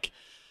that like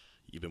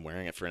you've been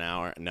wearing it for an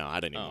hour? No, I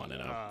don't even Oh, want to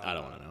no. know. I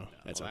don't want to know.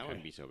 That's Well, okay. that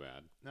wouldn't be so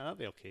bad. No, that'd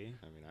be okay.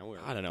 I mean, I wear.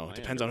 I don't know. It my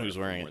depends on underwear who's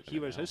for wearing more it. than He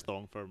an wears his hour.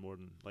 thong for more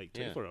than like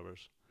Yeah. 24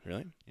 hours.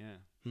 Really? Yeah.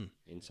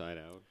 Inside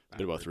out.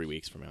 Been about 3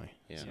 weeks for me.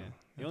 Yeah. Yeah.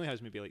 He only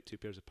has maybe like 2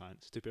 pairs of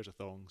pants, 2 pairs of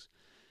thongs.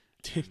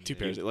 Two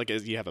pairs. Like,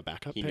 you have a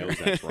backup He pair? knows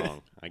that's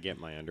wrong. I get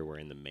my underwear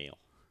in the mail.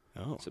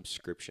 Oh,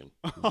 Subscription.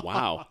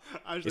 wow.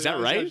 Actually, Is that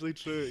that's right? actually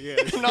true. Yeah.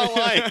 No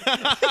way.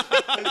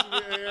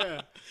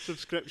 yeah.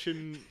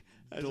 Subscription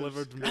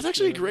delivered. That's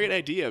actually a great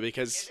idea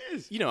because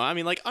I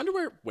mean, like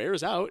underwear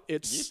wears out.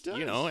 It's It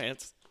does.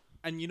 it's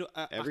And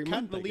I Every can't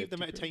month I believe get the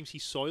amount of 2 times he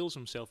soils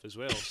himself as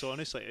well. So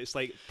honestly, it's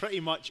like pretty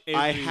much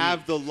I every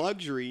have the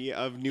luxury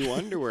of new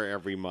underwear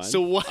every month.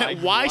 So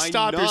why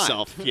stop not?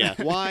 yourself? Yeah.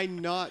 Why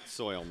not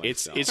soil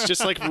myself? it's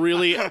just like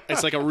really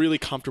it's like a really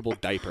comfortable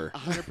diaper.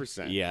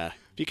 100%. Yeah,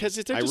 because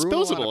they're I ruin a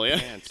disposable. lot of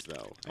Yeah. pants,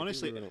 though.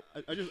 honestly.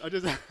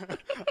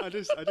 I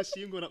just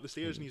see him going up the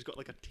stairs and he's got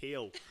like a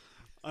tail.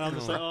 And I'm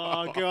just like,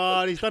 oh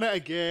god, he's done it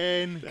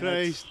again.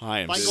 Christ! I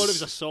am Thank God it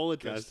was a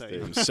solid this disgusting.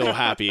 time. I'm so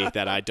happy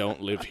that I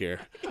don't live here.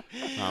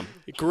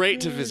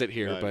 Great to visit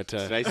here, but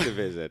it's nice to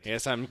visit.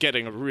 yes, I'm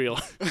getting a real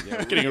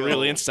Yeah, getting a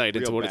real insight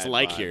into real what it's bad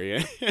like vibe.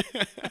 here.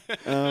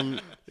 Yeah.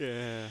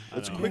 Yeah.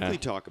 Let's quickly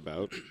talk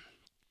about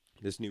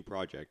this new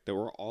project that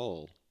we're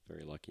all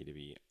very lucky to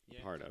be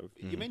a part of.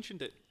 You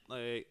mentioned it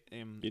like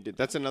You did.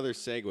 That's another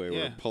segue. We're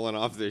Yeah. pulling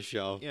off this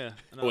shelf. yeah.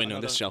 wait, no,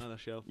 this shelf. Another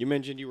shelf. You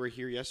mentioned you were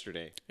here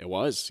yesterday. It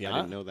was, I yeah,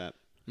 didn't know that.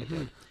 I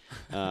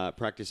did.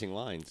 Practicing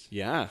lines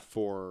yeah.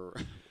 for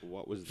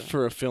what was that?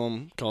 For a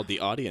film called The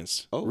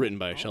Audience, Oh. written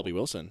by Shelby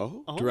Wilson,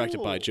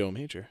 directed by Joe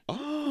Major,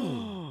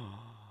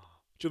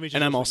 Joe Major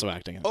and I'm Johnson. also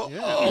acting in it.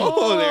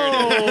 Oh,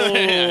 there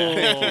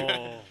it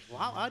is.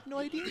 Wow, I had no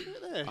idea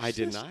about this. I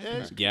did This not.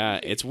 is- Yeah,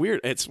 it's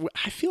weird.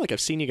 I feel like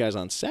I've seen you guys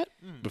on set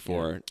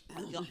before.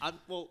 I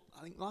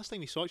think last time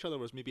we saw each other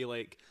was maybe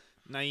like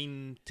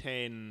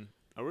 9-10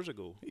 hours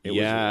ago. It was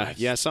Yeah, less.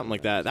 yeah, something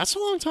like that. That's a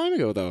long time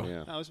ago, though.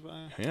 Yeah. That was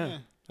Yeah.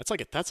 That's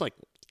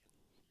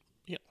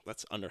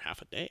that's under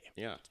half a day.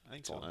 Yeah. I think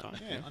It's a so. long time.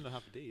 Yeah, under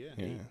half a day. Yeah.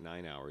 Yeah.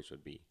 9 hours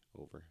would be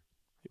over,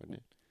 wouldn't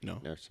it? No,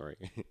 No, sorry.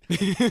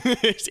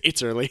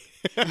 it's early.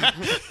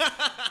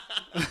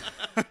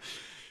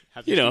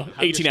 Have You know,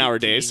 have your 18-hour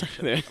steak days.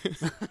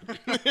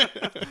 tea.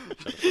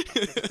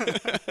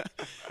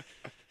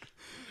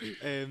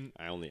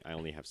 I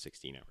only have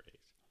 16-hour days.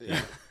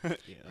 Yeah,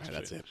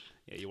 That's true. it.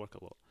 Yeah, you work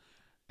a lot.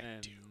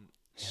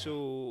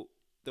 So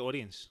the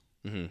audience,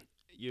 hmm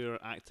you're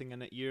acting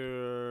in it.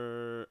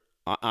 You're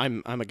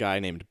I'm a guy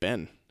named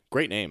Ben.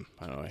 Great name,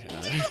 by the way.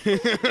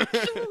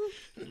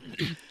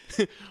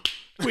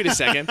 Wait a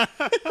second.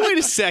 Wait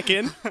a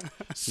second.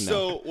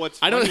 So what's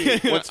I don't-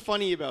 funny, what's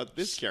funny about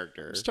this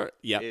character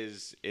Yep.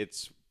 is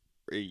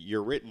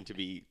you're written to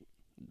be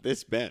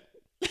this Ben,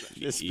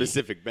 this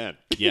specific Ben.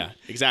 Yeah,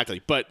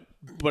 exactly. But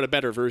a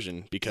better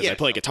version because I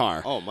play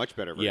guitar. Oh, much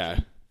better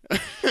version. Yeah.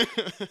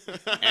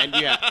 And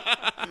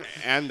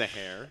and the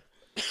hair.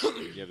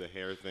 You have the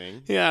hair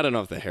thing. Yeah, I don't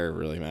know if the hair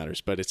really matters,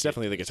 but it's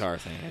definitely the guitar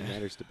thing. It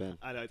matters to Ben.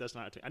 I know it doesn't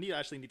matter. I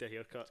actually need a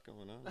haircut.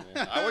 Going on,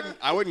 man?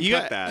 I wouldn't You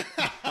cut that.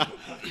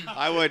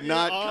 I would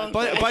not. Cut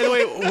By the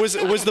way, was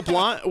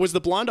the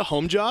blonde a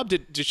home job?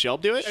 Did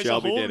Shelb do it? It's a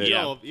Shelby whole did it.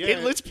 job. Yeah.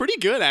 It looks pretty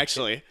good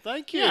actually.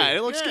 Thank you. Yeah,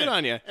 it looks good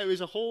on you. It was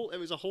a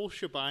whole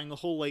shebang, a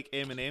whole like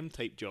Eminem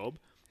type job.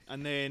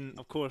 And then,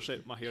 of course,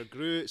 my hair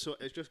grew, so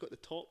it's just got the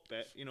top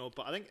bit,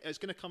 But I think it's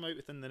going to come out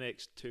within the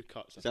next 2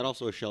 cuts. Is that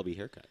also a Shelby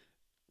haircut?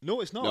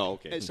 No, it's not. No,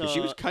 okay. It's But she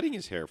was cutting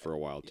his hair for a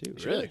while too.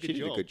 It's really She good did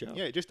job. a good job.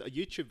 Yeah, just a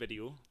YouTube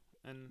video,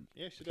 and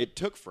yeah, she did It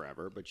took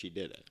forever, but she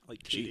did it.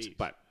 like 2 days.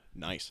 But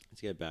Nice.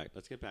 let's get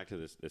back to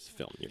this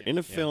film. You're in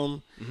a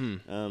film.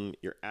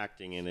 You're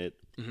acting in it,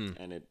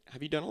 and it.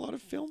 Have you done a lot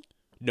of film?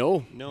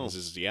 No. No. This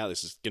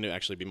is going to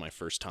actually be my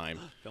first time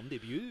Film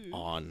debut.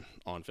 on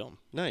film.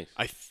 Nice.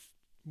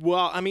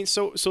 Well, I mean,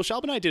 so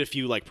Shelb and I did a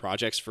few like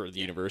projects for the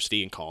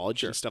university and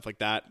college and stuff like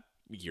that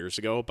years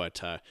ago, but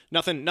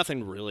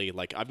nothing really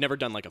like I've never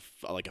done like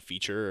a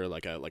feature or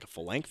like a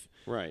full length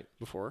Right.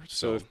 before.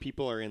 So if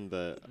people are in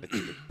the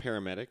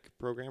paramedic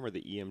program or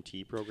the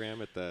EMT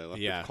program at the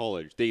Yeah.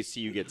 college, they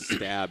see you get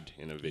stabbed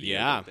in a video.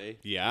 yeah, don't they?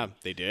 yeah,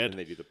 they did. And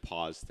they do the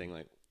pause thing,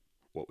 like,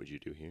 what would you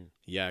do here?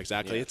 Yeah,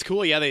 exactly. Yeah. It's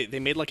cool. Yeah, they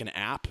made like an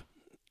app and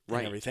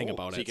Right. everything Oh,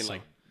 about so it. you can So-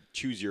 like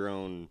choose your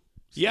own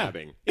yeah,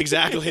 stabbing.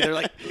 exactly. They're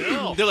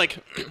like,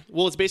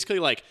 well, it's basically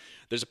like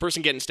there's a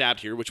person getting stabbed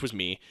here, which was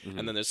me,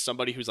 and then there's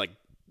somebody who's like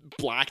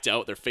blacked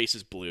out, their face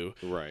is blue,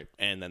 Right.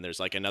 and then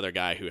there's like another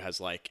guy who has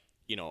like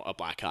a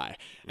black eye,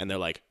 and they're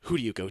like, who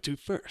do you go to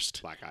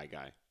first? Black eye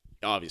guy.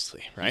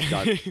 Obviously, right?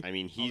 I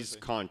mean, he's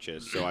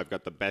conscious, so I've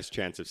got the best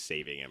chance of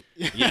saving him.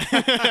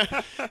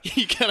 Yeah.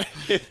 You gotta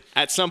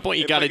at some point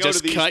you If I gotta go to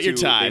just these cut your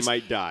two, ties. They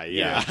might die.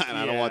 Yeah, and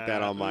I don't want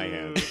that on my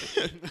hands.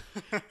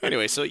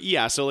 Anyway, so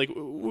like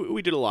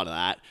we did a lot of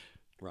that.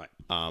 Right.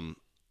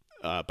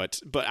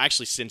 But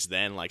actually since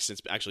then, like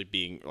since actually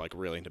being like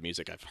really into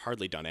music, I've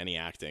hardly done any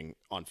acting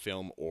on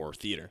film or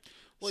theater.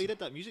 Well, you did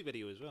that music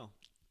video as well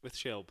with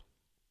Shelb.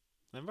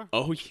 Remember?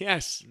 Oh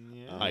yes,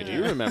 Yeah. I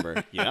do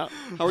remember. Yeah.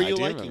 How are I you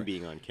do liking remember.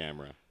 being on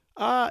camera?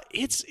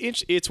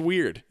 It's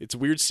weird. It's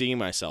weird seeing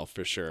myself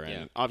for sure, and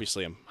Yeah.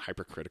 obviously I'm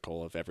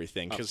hypercritical of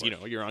everything because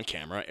you're on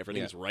camera,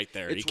 everything's right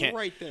there. It's you can't,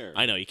 right there.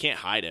 I know you can't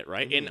hide it,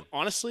 right? And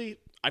honestly,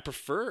 I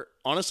prefer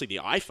the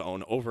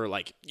iPhone over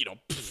like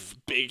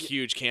big,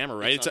 huge camera,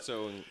 right? It's not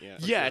so, yeah.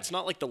 Yeah, it's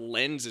not like the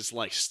lens is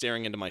like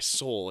staring into my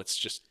soul. It's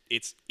just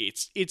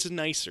it's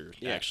nicer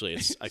actually.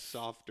 It's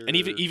softer. and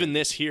even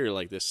this here,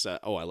 like this. I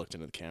looked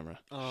into the camera.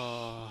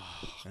 Oh,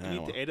 I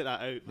need to edit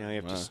that out. Now you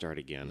have to start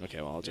again.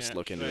 Okay, well I'll just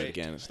look into it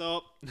again.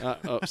 Stop.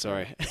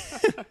 Sorry.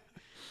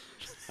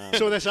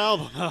 So this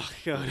album. Oh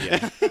god.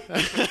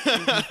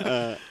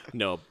 Yeah.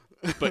 No,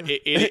 but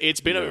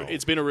it's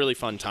been a really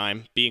fun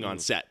time being on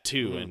set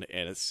too, and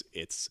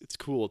it's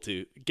cool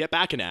to get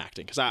back into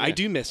acting because I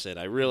do miss it.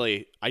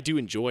 I do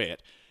enjoy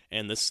it,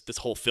 and this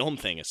whole film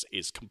thing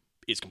is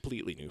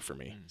completely new for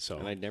me. So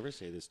And I'd never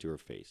say this to her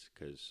face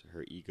because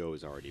her ego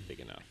is already big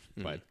enough.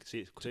 But See,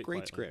 it's a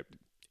great script.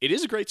 it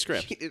is a great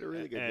script. She did a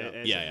really good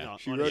job. Yeah.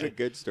 She wrote a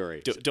good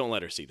story. Don't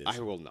let her see this. I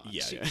will not.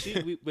 Yeah.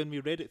 See, when we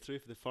read it through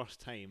for the first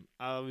time,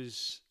 I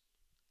was.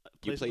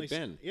 You played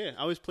Ben. Yeah,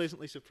 I was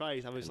pleasantly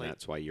surprised. I was And like,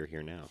 that's why you're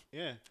here now.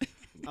 yeah,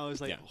 I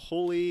was like, Yeah.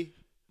 holy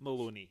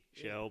Maloney,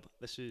 Shelb,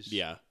 this is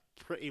Yeah.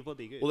 pretty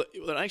bloody good. Well,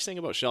 the nice thing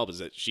about Shelb is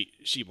that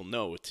she will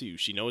know too.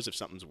 She knows if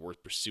something's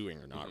worth pursuing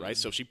or not, right?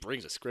 So if she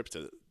brings a script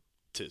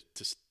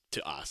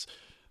to us,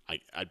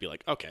 I'd be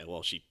like, okay,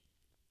 well,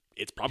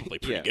 it's probably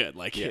pretty good.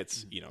 Like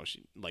it's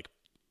she like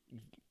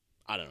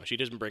I don't know. She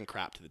doesn't bring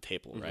crap to the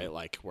table, right?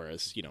 Like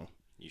whereas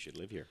You should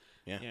live here.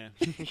 yeah.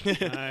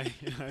 Aye.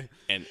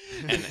 And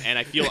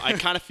I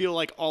kind of feel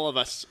like all of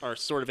us are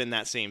sort of in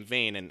that same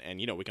vein, and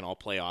we can all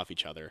play off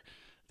each other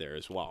there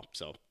as well.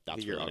 So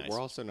that's really nice. We're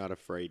also not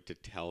afraid to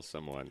tell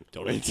someone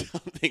Totally. when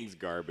something's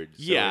garbage.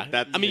 So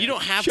Yeah, I mean, you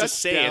don't have to shuts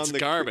say down it's the-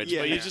 garbage, yeah.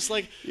 but you're just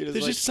like, You're just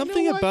there's like, just "You know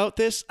something what?" about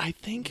this. I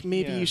think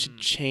maybe you should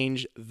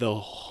change the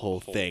whole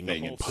thing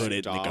thing and and put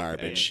it in the stop and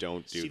garbage.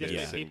 don't do See the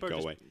this and paper, go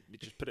just, away.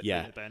 just put it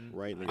Yeah. in the bin.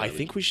 Right in the I garbage.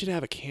 think we should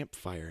have a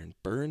campfire and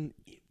burn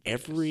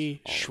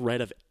every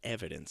shred of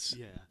evidence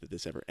Yeah. that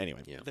this ever.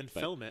 Anyway, Yeah. Then but-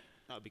 film it.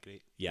 That would be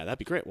great. yeah, that'd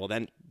be great. Well,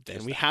 then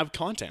we have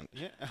content.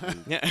 Yeah.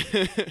 Yeah,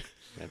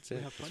 That's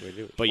it. That's the way to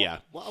do it. but yeah,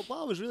 What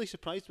I was really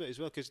surprised about as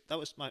well, because that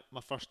was my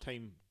first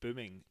time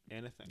booming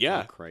anything.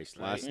 yeah. Oh, Christ.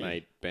 Last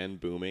night, Ben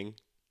booming.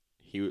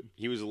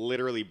 He was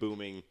literally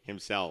booming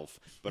himself,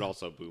 but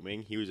also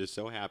booming. He was just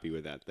so happy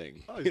with that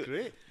thing. That was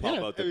great. Pop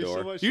out the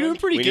door. You're doing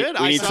pretty We need- good.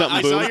 we I need saw something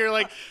I saw boom. your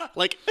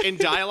like in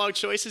dialogue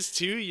choices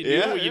too. You knew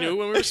Yeah, you knew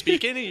when we were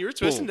speaking, and you were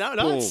twisting Boom, that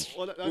nuts.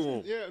 boom.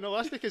 Well,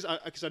 that's because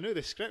I knew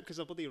the script because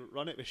I bloody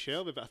run it with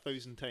Shelby about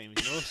 1,000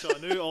 times, so I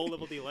knew all the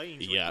bloody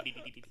lines. Yeah.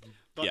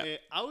 But Yeah.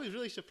 I was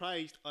really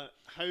surprised at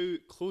how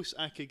close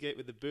I could get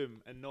with the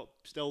boom and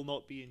still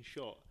not being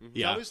shot.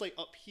 Yeah. I was like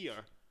up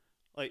here,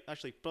 like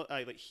actually,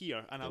 like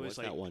here, and I There was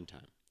like, that one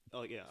time.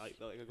 like yeah, I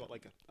got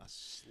like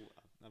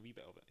a wee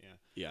bit of it, yeah.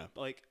 Yeah.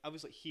 But like I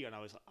was like here, and I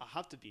was like, I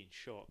have to be in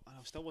shot, and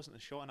I still wasn't in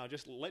shot, and I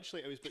just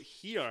literally I was but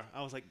here,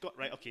 I was like,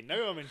 right, okay,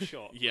 now I'm in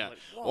shot. Yeah. I'm like,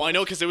 Well, I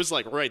know because it was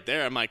like right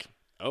there. I'm like,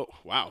 oh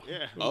wow.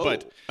 Yeah.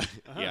 But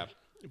Uh-huh. yeah.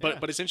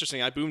 But it's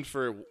interesting. I boomed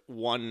for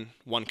one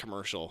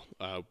commercial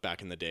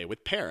back in the day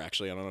with Pear.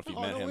 Actually, I don't know if you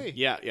Oh, met no him. way.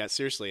 Yeah.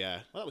 Seriously.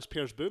 Well, that was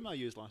Pear's boom I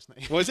used last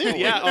night. Was it?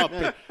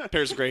 Yeah. Oh,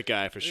 Pear's a great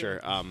guy for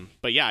sure.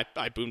 But yeah,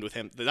 I boomed with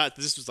him.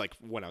 This was like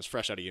when I was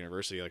fresh out of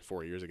university, like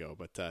 4 years ago.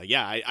 But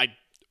yeah, I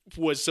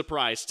was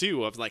surprised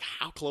too of like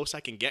how close I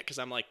can get because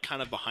I'm like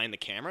kind of behind the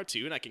camera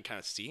too, and I can kind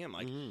of see him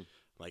like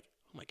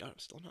oh my god, I'm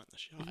still not in the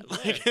shot.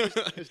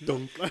 Like, It's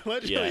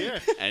literally, yeah.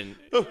 and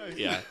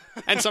yeah,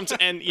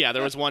 and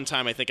there was one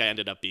time I think I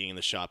ended up being in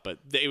the shot, but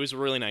it was a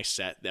really nice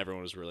set.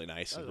 Everyone was really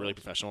nice, and really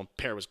professional.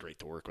 Pear was great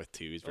to work with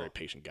too. He's a very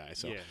patient guy.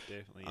 So Yeah,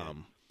 definitely. Yeah.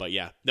 but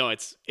yeah, no,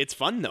 it's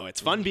fun though.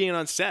 It's fun being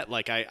on set.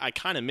 Like I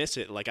kind of miss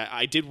it. Like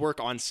I did work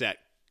on set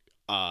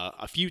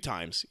a few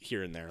times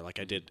here and there. Like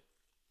I did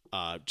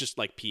just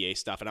like PA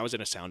stuff, and I was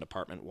in a sound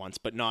department once,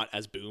 but not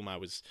as boom. I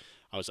was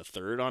a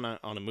third on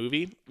a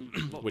movie,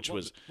 what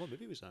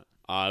movie was that?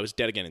 it was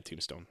Dead Again in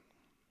Tombstone.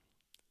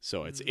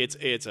 So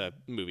it's a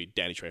movie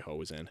Danny Trejo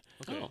was in.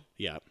 Okay. Oh.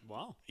 Yeah,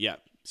 Wow. yeah.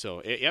 So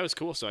it was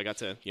cool. So I got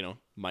to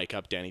mic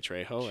up Danny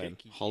Trejo and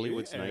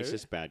Hollywood's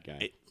nicest bad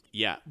guy.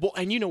 yeah. Well,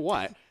 and you know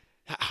what?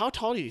 How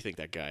tall do you think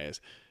that guy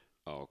is?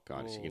 Oh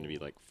God, is he going to be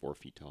like 4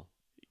 feet tall?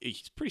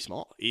 He's pretty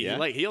small. Yeah?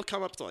 Like he'll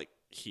come up to like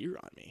here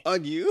on me.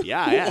 On you?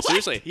 Yeah,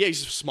 seriously. Yeah,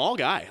 he's a small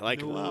guy.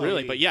 Like No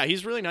really, way. but yeah,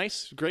 he's really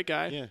nice. Great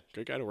guy. Yeah.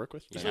 Great guy to work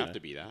with. You have to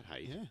be that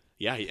height.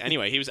 Yeah. Yeah.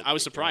 Anyway, I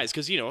was surprised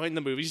because in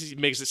the movies he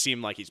makes it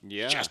seem like he's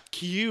Yeah. just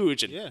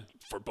huge and Yeah.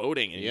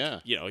 foreboding, and Yeah.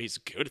 he's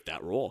good at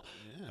that role.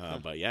 Yeah.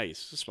 But yeah,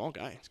 he's a small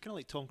guy. It's kind of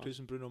like Tom Cruise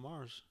and Bruno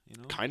Mars,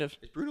 Kind of.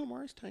 Is Bruno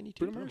Mars tiny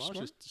too? Bruno Mars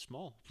is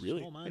small. Really?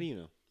 Small man. How do you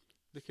know?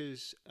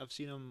 Because I've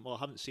seen him. Well, I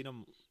haven't seen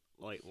him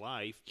like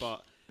live,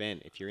 but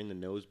Ben, if you're in the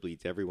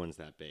nosebleeds, everyone's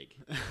that big.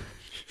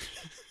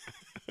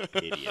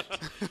 Idiot.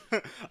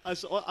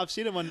 I've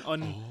seen him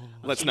on.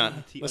 Let's on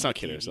not T- let's on not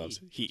kid TV. ourselves.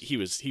 He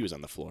was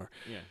on the floor.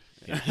 Yeah.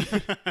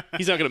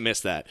 He's not gonna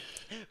miss that.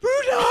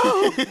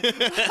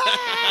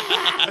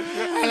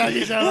 I love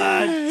you so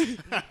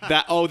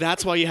much.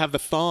 That's why you have the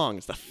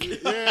thongs.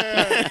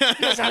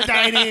 Yes, I'm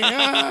tiny.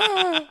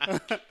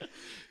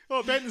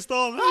 Oh, Benton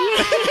Storm.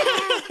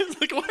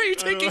 Like, why are you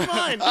taking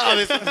mine?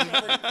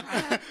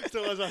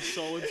 Still has a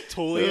solid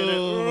Tully in it.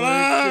 Oh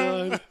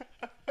my god.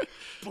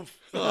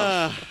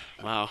 Wow,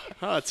 oh,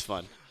 that's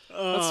fun.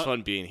 That's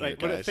fun being here,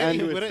 Right, we're guys. at 30,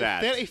 And with we're at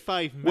that,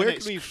 35 minutes. Where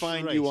can we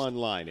find you Christ.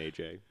 online,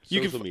 AJ? You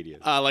Social can media.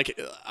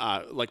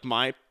 like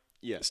my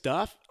Yes.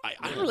 stuff. I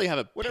don't really have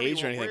a Whatever page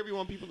you or want, anything. wherever you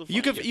want people to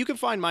find You can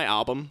find my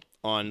album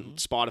on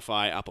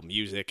Spotify, Apple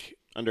Music,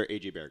 under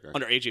AJ Beargar.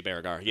 under AJ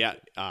Beargar. Yeah,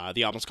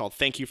 the album's called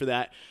 "Thank You for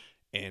That,"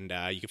 and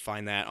you can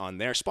find that on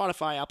there.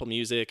 Spotify, Apple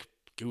Music,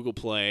 Google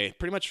Play,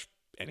 pretty much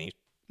any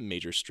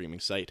major streaming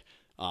site.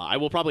 I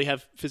will probably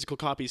have physical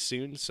copies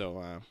soon,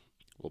 so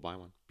We'll buy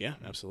one. yeah,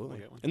 absolutely.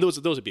 get one. And those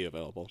would be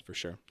available for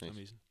sure.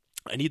 Amazing.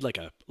 I need like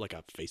a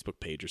Facebook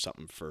page or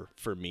something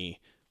for me.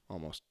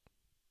 Almost.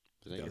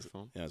 Is that your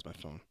phone? Yeah, it's my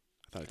phone.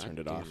 I thought I turned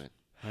it God off. damn it.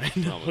 I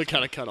know. We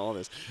gotta cut all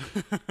this.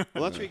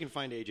 Well, that's where you can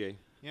find AJ.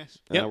 Yes.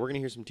 Yeah. We're going to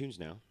hear some tunes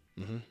now.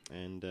 Mm-hmm.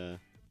 And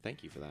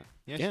thank you for that.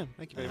 Yes. Yeah.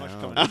 Thank you very much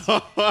for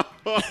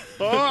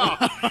Wow.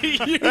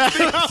 coming.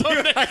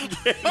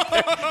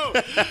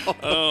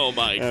 Oh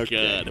my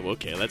Okay. god.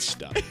 Okay, let's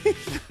stop.